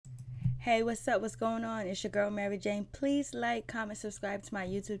Hey, what's up? What's going on? It's your girl, Mary Jane. Please like, comment, subscribe to my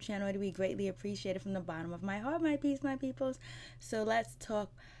YouTube channel. It'd be greatly appreciated from the bottom of my heart, my peace, my peoples. So let's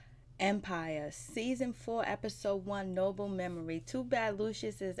talk Empire. Season 4, Episode 1, Noble Memory. Too bad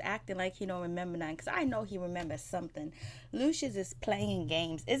Lucius is acting like he don't remember nothing, because I know he remembers something. Lucius is playing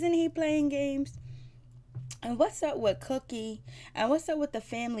games. Isn't he playing games? And what's up with Cookie? And what's up with the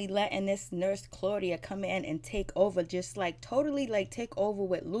family letting this nurse Claudia come in and take over, just like totally like take over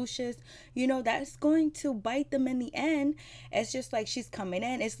with Lucius? You know, that's going to bite them in the end. It's just like she's coming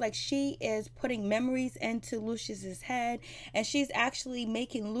in. It's like she is putting memories into Lucius's head, and she's actually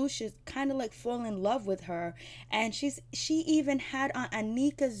making Lucius kind of like fall in love with her. And she even had on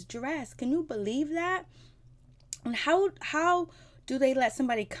Anika's dress. Can you believe that? And how do they let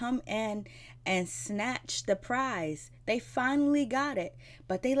somebody come in and snatch the prize? They finally got it,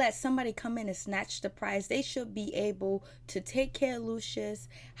 but they let somebody come in and snatch the prize. They should be able to take care of Lucius,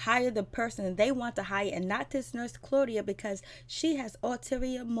 hire the person they want to hire, and not this nurse Claudia, because she has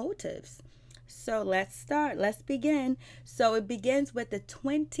ulterior motives. So let's start. Let's begin. So it begins with the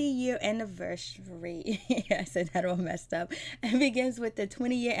 20-year anniversary. I said that all messed up. It begins with the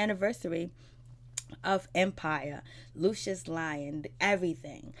 20-year anniversary of Empire. Lucius lying,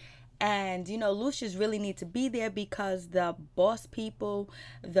 everything. And you know, Lucius really need to be there because the boss people,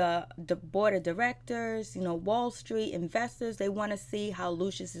 the board of directors, you know, Wall Street investors, they want to see how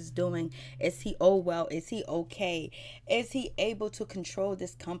Lucius is doing. Is he well? Is he okay? Is he able to control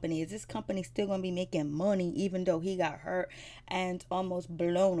this company? Is this company still going to be making money even though he got hurt and almost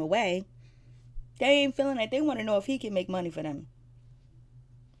blown away? They ain't feeling like they want to know if he can make money for them.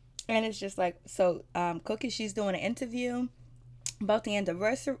 And it's just like, so Cookie, she's doing an interview about the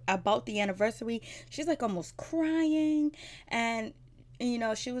anniversary. She's like almost crying, and you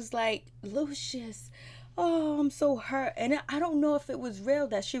know, she was like, Lucius, oh, I'm so hurt. And I don't know if it was real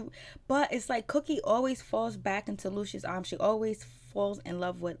that but it's like Cookie always falls back into Lucius' arms. She always falls in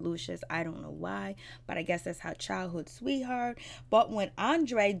love with Lucius. I don't know why, but I guess that's her childhood sweetheart. But when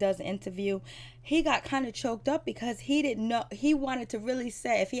Andre does an interview, he got kind of choked up because he didn't know. He wanted to really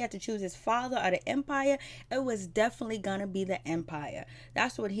say if he had to choose his father or the Empire, it was definitely gonna be the Empire.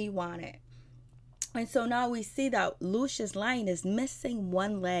 That's what he wanted. And so now we see that Lucius Lyon is missing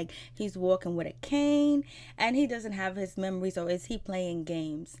one leg. He's walking with a cane, and he doesn't have his memories. Or is he playing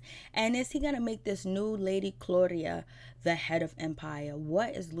games? And is he going to make this new Lady Claudia the head of Empire?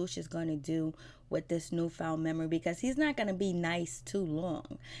 What is Lucius going to do with this newfound memory? Because he's not going to be nice too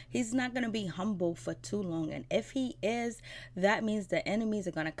long. He's not going to be humble for too long. And if he is, that means the enemies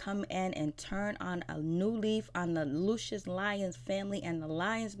are going to come in and turn on a new leaf on the Lucius Lyons family and the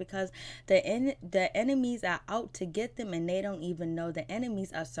Lions, because the enemies are out to get them, and they don't even know. The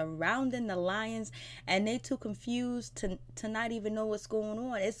enemies are surrounding the Lions, and they too confused to not even know what's going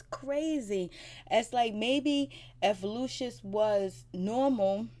on. It's crazy. It's like maybe if Lucius was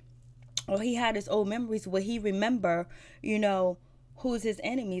normal, or he had his old memories, would he remember, you know, who's his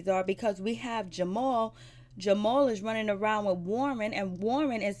enemies are? Because we have Jamal. Jamal is running around with Warren, and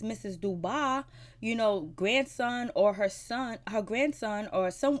Warren is Mrs. Dubois, you know, grandson, or her grandson, or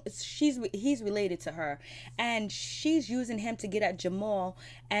he's related to her, and she's using him to get at Jamal.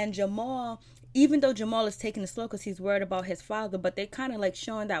 And Jamal, even though Jamal is taking it slow because he's worried about his father, but they kind of like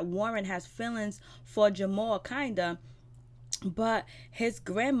showing that Warren has feelings for Jamal, kind of. But his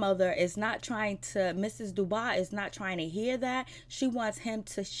grandmother is not trying to, Mrs. Dubois is not trying to hear that. She wants him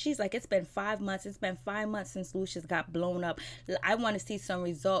to, she's like, it's been 5 months. It's been 5 months since Lucius got blown up. I want to see some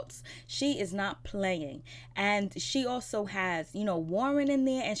results. She is not playing. And she also has, you know, Warren in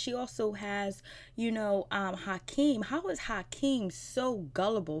there. And she also has, you know, Hakeem. How is Hakeem so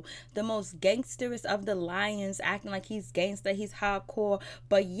gullible? The most gangsterest of the Lions, acting like he's gangster, he's hardcore.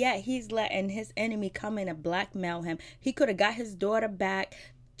 But yet he's letting his enemy come in and blackmail him. He could have got his daughter back,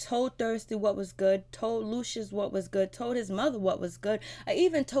 told Thirsty what was good, told Lucius what was good, told his mother what was good. I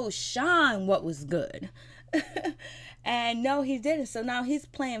even told Sean what was good. And no, he didn't. So now he's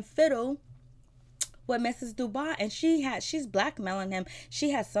playing fiddle with Mrs. Dubois, and she's blackmailing him.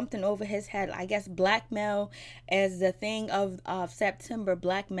 She has something over his head. I guess blackmail is the thing of September,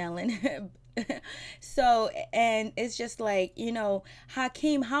 blackmailing. So, and it's just like, you know,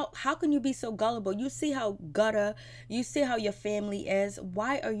 Hakeem, how can you be so gullible? You see how you see how your family is.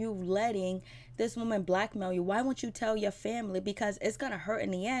 Why are you letting this woman blackmail you? Why won't you tell your family? Because it's gonna hurt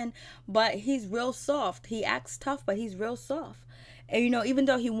in the end. But he's real soft. He acts tough, but he's real soft. And you know, even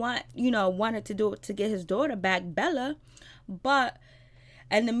though he wanted to do it to get his daughter back, Bella, but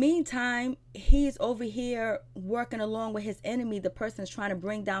in the meantime, he's over here working along with his enemy, the person's trying to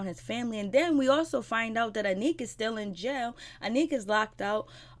bring down his family. And then we also find out that Anik is still in jail. Anik is locked out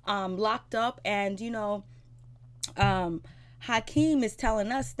locked up, and Hakeem is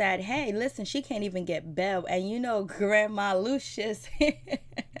telling us that, hey, listen, she can't even get bail. And Grandma Lucius,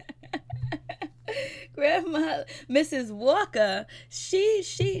 Grandma Mrs. Walker,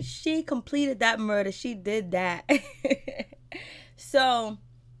 she completed that murder. She did that. So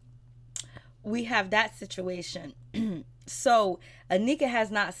we have that situation. So Anika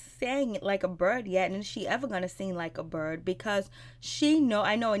has not sang like a bird yet, and is she ever gonna sing like a bird? Because I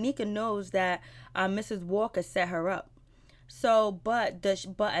know Anika knows that Mrs. Walker set her up. So, but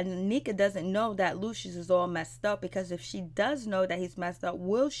Anika doesn't know that Lucius is all messed up, because if she does know that he's messed up,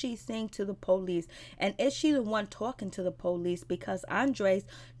 will she sing to the police? And is she the one talking to the police? Because Andre's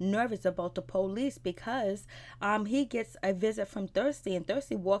nervous about the police, because he gets a visit from Thirsty, and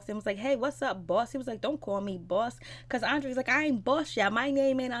Thirsty walks in and was like, hey, what's up, boss? He was like, don't call me boss, because Andre's like, I ain't boss yet. My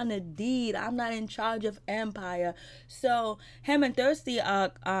name ain't on the deed. I'm not in charge of Empire. So him and Thirsty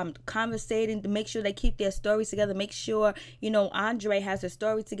are conversating to make sure they keep their stories together, make sure Andre has a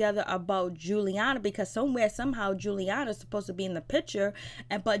story together about Juliana, because somehow Juliana's supposed to be in the picture,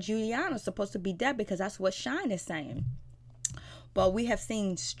 but Juliana's supposed to be dead, because that's what Shine is saying. But we have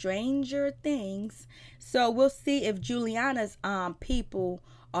seen stranger things, so we'll see if Juliana's people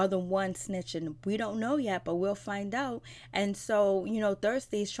are the ones snitching. We don't know yet, but we'll find out. And so,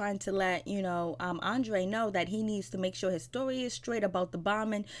 Thirsty is trying to let, Andre know that he needs to make sure his story is straight about the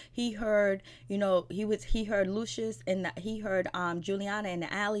bombing. He heard, he heard Lucius, and he heard Juliana in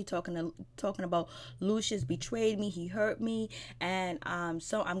the alley talking about Lucius betrayed me, he hurt me, and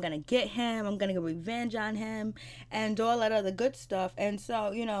so I'm gonna get him, I'm gonna get revenge on him, and all that other good stuff. And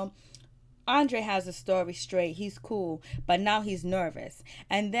so, Andre has the story straight. He's cool, but now he's nervous.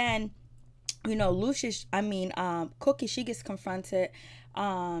 And then, Cookie, she gets confronted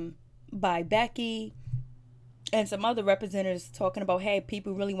by Becky and some other representatives talking about, hey,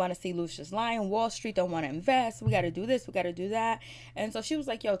 people really want to see Lucius Lyon. Wall Street don't want to invest. We got to do this. We got to do that. And so she was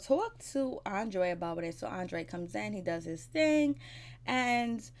like, yo, talk to Andre about it. So Andre comes in. He does his thing.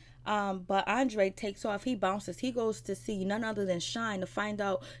 And but Andre takes off. He bounces. He goes to see none other than Shine to find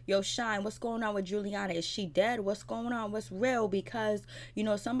out, yo, Shine, what's going on with Juliana? Is she dead? What's going on? What's real? Because,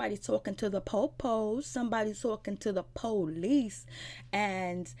 somebody's talking to the popos. Somebody's talking to the police.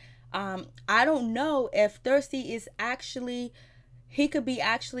 And I don't know if Thirsty is actually, he could be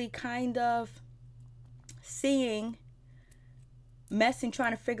actually kind of messing,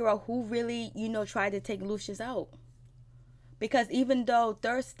 trying to figure out who really, tried to take Lucius out. Because even though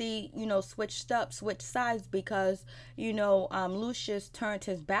Thirsty, switched sides, because, Lucius turned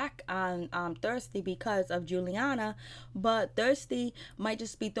his back on Thirsty because of Juliana, but Thirsty might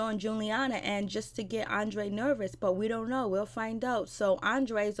just be throwing Juliana and just to get Andre nervous, but we don't know. We'll find out. So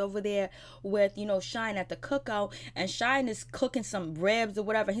Andre's over there with, Shine at the cookout, and Shine is cooking some ribs or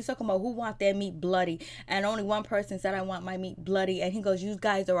whatever. He's talking about who want their meat bloody, and only one person said, I want my meat bloody, and he goes, you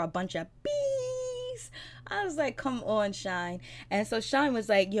guys are a bunch of bees. I was like, come on, Shine. And so Shine was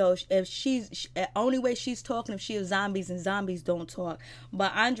like, yo, if only way she's talking if she is zombies, and zombies don't talk.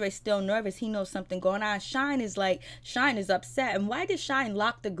 But Andre's still nervous. He knows something going on. Shine is upset. And why did Shine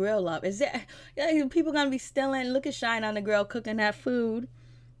lock the grill up? Is it people gonna be stealing? Look at Shine on the grill cooking that food.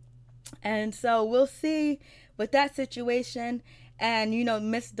 And so we'll see with that situation. And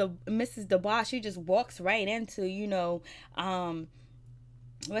Mrs. Dubois, she just walks right into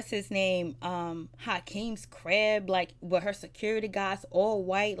what's his name, Hakeem's crib, like with her security guys all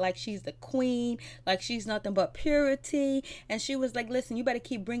white, like she's the queen, like she's nothing but purity. And she was like, listen, you better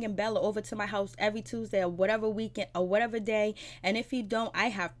keep bringing Bella over to my house every Tuesday or whatever weekend or whatever day, and if you don't, I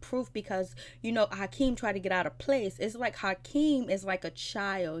have proof. Because Hakeem tried to get out of place. It's like Hakeem is like a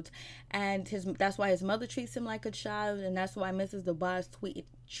child, and that's why his mother treats him like a child, and that's why Mrs. Dubois is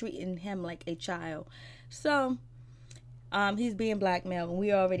treating him like a child. So he's being blackmailed, and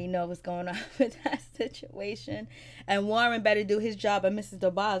we already know what's going on with that situation. And Warren better do his job, and Mrs.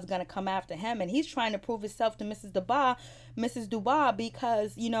 Dubois is going to come after him. And he's trying to prove himself to Mrs. Dubois,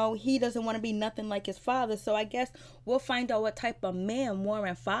 because, he doesn't want to be nothing like his father. So I guess we'll find out what type of man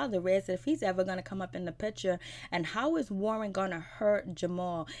Warren's father is, if he's ever going to come up in the picture. And how is Warren going to hurt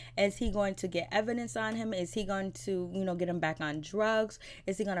Jamal? Is he going to get evidence on him? Is he going to, get him back on drugs?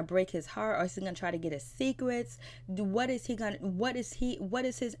 Is he going to break his heart, or is he going to try to get his secrets? What is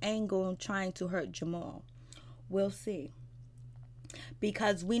his angle in trying to hurt Jamal? We'll see.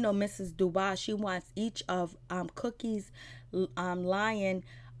 Because we know Mrs. Dubois, she wants each of Cookie's Lion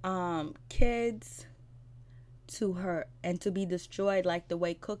kids to her and to be destroyed like the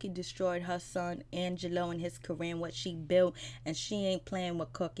way Cookie destroyed her son Angelo and his career and what she built. And she ain't playing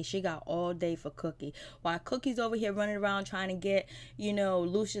with Cookie. She got all day for Cookie. While Cookie's over here running around trying to get,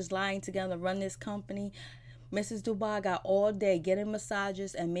 Lucious lying together to run this company, Mrs. Dubois got all day getting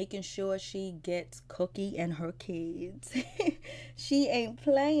massages and making sure she gets Cookie and her kids. She ain't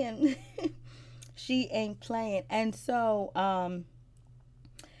playing. She ain't playing. And so,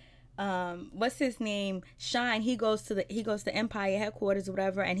 what's his name? Shine. He goes to Empire headquarters or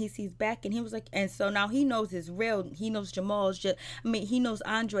whatever, and he sees Beck, and he was like, and so now he knows it's real. He knows Jamal's just, he knows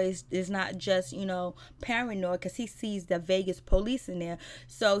Andre is not just, paranoid, because he sees the Vegas police in there.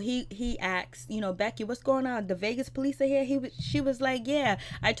 So he asks, Becky, what's going on? The Vegas police are here. She was like, yeah,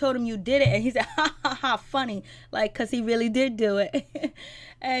 I told him you did it, and he said, ha ha ha, funny, like, cause he really did do it.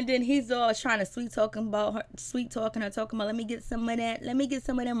 And then he's all trying to sweet talking her, talking about, let me get some of that, let me get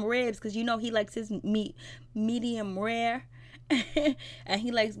some of them ribs, because he likes his meat medium rare. And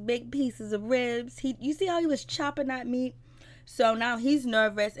he likes big pieces of ribs. You see how he was chopping that meat? So now he's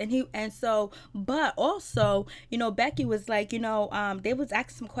nervous, but also, Becky was like, they was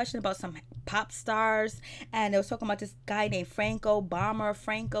asking some question about some pop stars, and they was talking about this guy named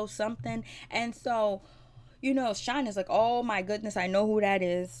Franco something. And so, Shine is like, oh my goodness, I know who that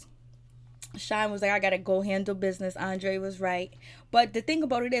is. Shine was like, I gotta go handle business. Andre was right. But the thing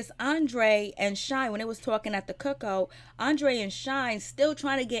about it is, Andre and Shine, when it was talking at the cookout, Andre and Shine still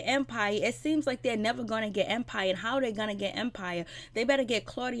trying to get Empire. It seems like they're never gonna get Empire. And how they gonna get Empire? They better get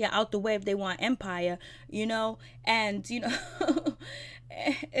Claudia out the way if they want Empire, And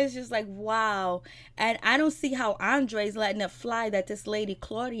it's just like, wow. And I don't see how Andre's letting it fly that this lady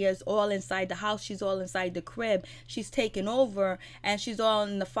Claudia is all inside the house. She's all inside the crib. She's taking over, and she's all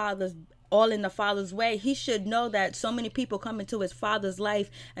in the father's way. He should know that so many people come into his father's life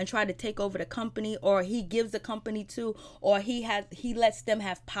and try to take over the company, or he gives the company to, or he lets them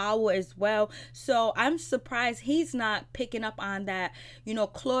have power as well. So I'm surprised he's not picking up on that.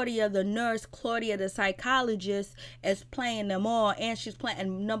 Claudia the nurse, Claudia the psychologist is playing them all, and she's playing,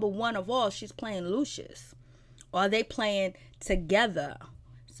 and number one of all, she's playing Lucious. Or are they playing together?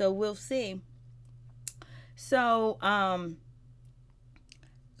 So we'll see. So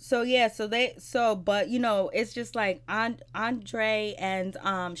but it's just like Andre and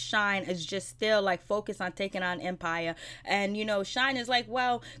Shine is just still like focused on taking on Empire. And Shine is like,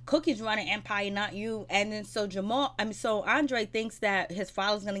 well, Cookie's running Empire, not you. And then so Andre thinks that his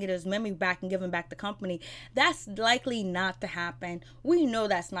father's gonna get his memory back and give him back the company. That's likely not to happen. We know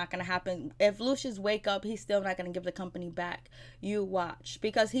that's not gonna happen. If Lucius wake up, he's still not gonna give the company back. You watch,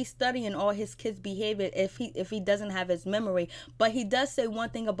 because he's studying all his kids' behavior if he doesn't have his memory. But he does say one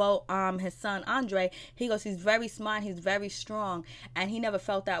thing about his son Andre. He goes, he's very smart, he's very strong, and he never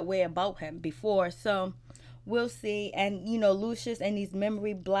felt that way about him before. So we'll see. And Lucius and these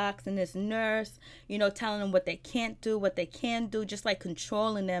memory blocks and this nurse, telling them what they can't do, what they can do, just like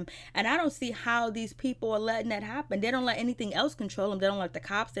controlling them. And I don't see how these people are letting that happen. They don't let anything else control them. They don't let the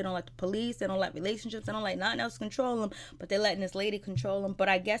cops, they don't let the police, they don't let relationships, they don't let nothing else control them, but they're letting this lady control them. But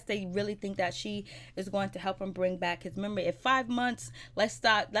I guess they really think that she is going to help him bring back his memory. If 5 months, let's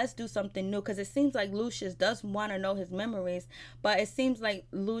do something new, because it seems like Lucius does want to know his memories, but it seems like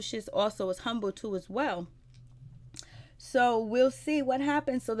Lucius also is humble too as well. So we'll see what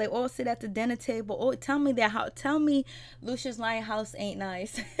happens. So they all sit at the dinner table. Oh, tell me Lucius Lyon house ain't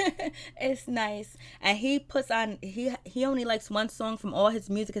nice. It's nice. And he puts on, he only likes one song from all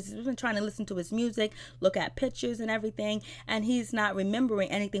his music, because he's been trying to listen to his music, look at pictures and everything, and he's not remembering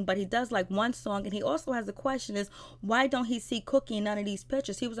anything, but he does like one song. And he also has a question, is why don't he see Cookie in none of these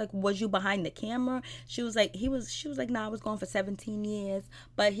pictures? He was like, was you behind the camera? She was like, nah, I was gone for 17 years,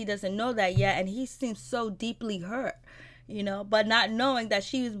 but he doesn't know that yet. And he seems so deeply hurt, but not knowing that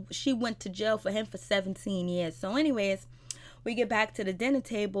she went to jail for him for 17 years. So anyways, we get back to the dinner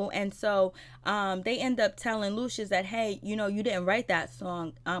table, and so they end up telling Lucius that, hey, you didn't write that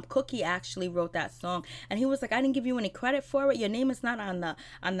song. Cookie actually wrote that song. And he was like, I didn't give you any credit for it. Your name is not on the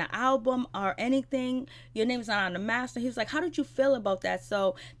album or anything. Your name is not on the master. He was like, how did you feel about that?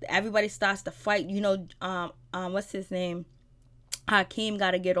 So everybody starts to fight. What's his name? Hakeem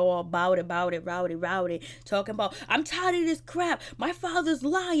got to get all about it, rowdy, talking about, I'm tired of this crap. My father's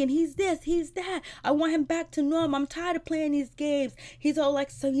lying. He's this, he's that. I want him back to normal. I'm tired of playing these games. He's all like,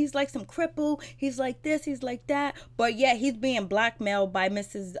 so he's like some cripple. He's like this, he's like that. But yeah, he's being blackmailed by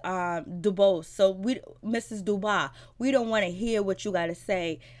Mrs. Dubois. So Mrs. Dubois, we don't want to hear what you got to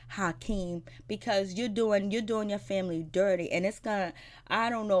say, Hakeem, because you're doing your family dirty, and it's gonna, I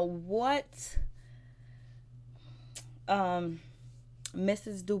don't know what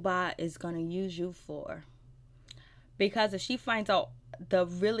Mrs. Dubois is going to use you for. Because if she finds out the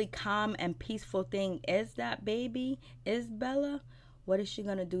really calm and peaceful thing is that baby, is Bella, what is she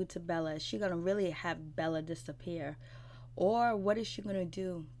going to do to Bella? Is she going to really have Bella disappear? Or what is she going to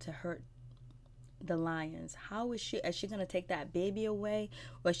do to hurt the lions? How is she going to take that baby away?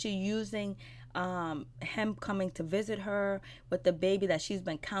 Or is she using him coming to visit her with the baby that she's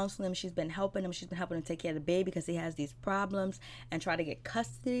been counseling him, she's been helping him take care of the baby because he has these problems, and try to get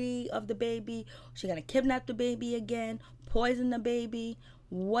custody of the baby? She's going to kidnap the baby again, poison the baby?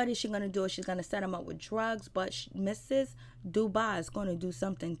 What is she going to do? She's going to set him up with drugs, but Mrs. Dubai is going to do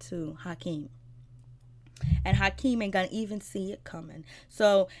something to Hakeem. And Hakeem ain't gonna even see it coming.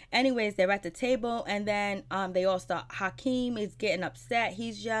 So anyways, they're at the table, and then they all start. Hakeem is getting upset,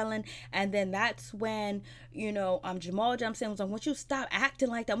 he's yelling, and then that's when, you know, Jamal jumps in and was like, "Won't you stop acting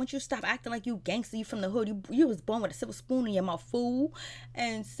like that? Won't you stop acting like you gangster? You from the hood, you was born with a silver spoon in your mouth, fool."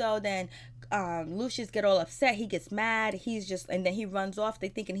 And so then Lucius get all upset, he gets mad, and then he runs off. They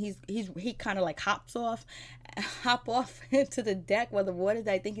thinking he kind of like hop off into the deck where the water is.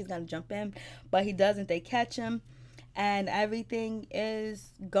 I think he's gonna jump in, but he doesn't. They catch him, and everything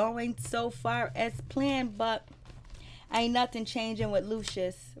is going so far as planned, but ain't nothing changing with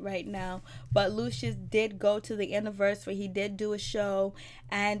Lucius right now. But Lucius did go to the anniversary. He did do a show.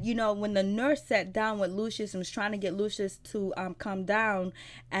 And, you know, when the nurse sat down with Lucius and was trying to get Lucius to come down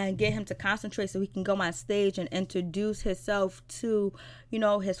and get him to concentrate so he can go on stage and introduce himself to, you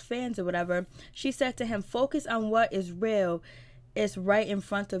know, his fans or whatever, she said to him, "Focus on what is real. It's right in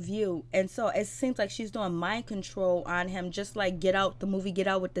front of you." And so it seems like she's doing mind control on him, just like Get Out, the movie Get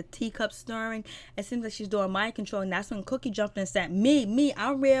Out with the teacup stirring. It seems like she's doing mind control, and that's when Cookie jumped in and said, me,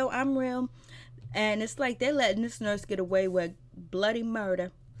 I'm real. And it's like they're letting this nurse get away with bloody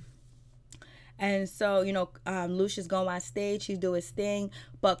murder. And so, you know, Lucius going on stage, he's doing his thing,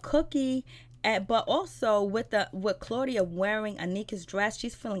 but Cookie, but also with Claudia wearing Anika's dress,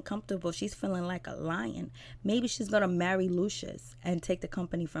 she's feeling comfortable. She's feeling like a lion. Maybe she's gonna marry Lucius and take the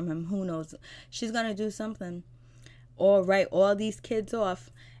company from him. Who knows? She's gonna do something, or write all these kids off,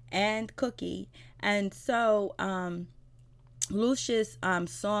 and Cookie. And so Lucius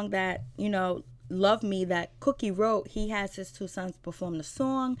song that, you know, Love Me, that Cookie wrote, he has his two sons perform the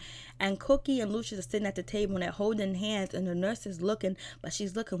song, and Cookie and Lucius are sitting at the table and they're holding hands, and the nurse is looking, but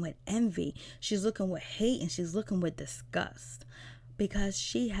she's looking with envy, she's looking with hate, and she's looking with disgust, because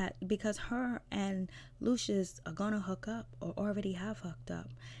her and Lucius are gonna hook up, or already have hooked up.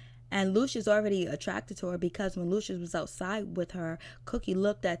 And Lucius already attracted to her, because when Lucius was outside with her, Cookie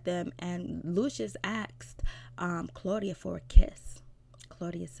looked at them, and Lucius asked Claudia for a kiss.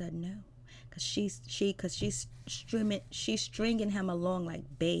 Claudia said no, because she's stringing him along like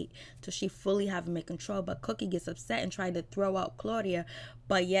bait till she fully have him in control. But Cookie gets upset and tried to throw out Claudia,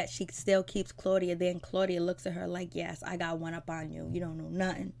 but yet she still keeps Claudia. Then Claudia looks at her like, "Yes, I got one up on you. You don't know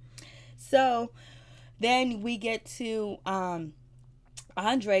nothing." So then we get to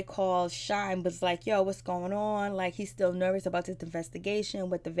Andre calls Shine, was like, "Yo, what's going on?" Like, he's still nervous about this investigation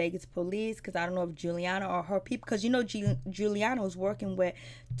with the Vegas police, because I don't know if Juliana or her people, because, you know, Juliana was working with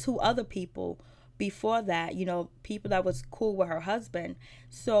two other people before that, you know, people that was cool with her husband.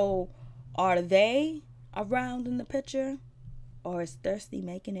 So are they around in the picture, or is Thirsty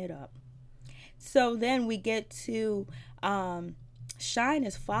making it up? So then we get to Shine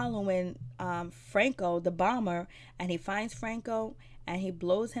is following Franco, the bomber, and he finds Franco and he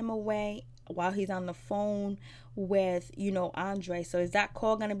blows him away while he's on the phone with, you know, Andre. So is that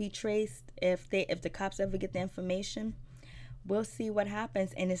call gonna be traced if the cops ever get the information? We'll see what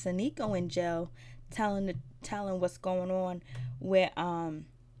happens. And it's Aniko in jail telling what's going on with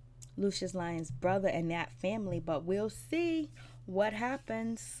Lucius Lyon's brother and that family. But we'll see what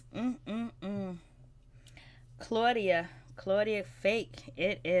happens. Claudia fake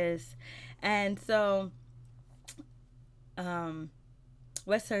it is. And so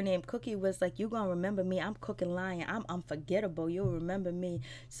what's her name? Cookie was like, "You gonna remember me. I'm Cooking Lion. I'm unforgettable. You'll remember me."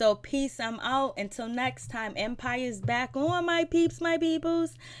 So peace. I'm out. Until next time. Empire's back on, my peeps, my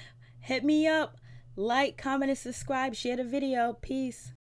peoples. Hit me up. Like, comment, and subscribe. Share the video. Peace.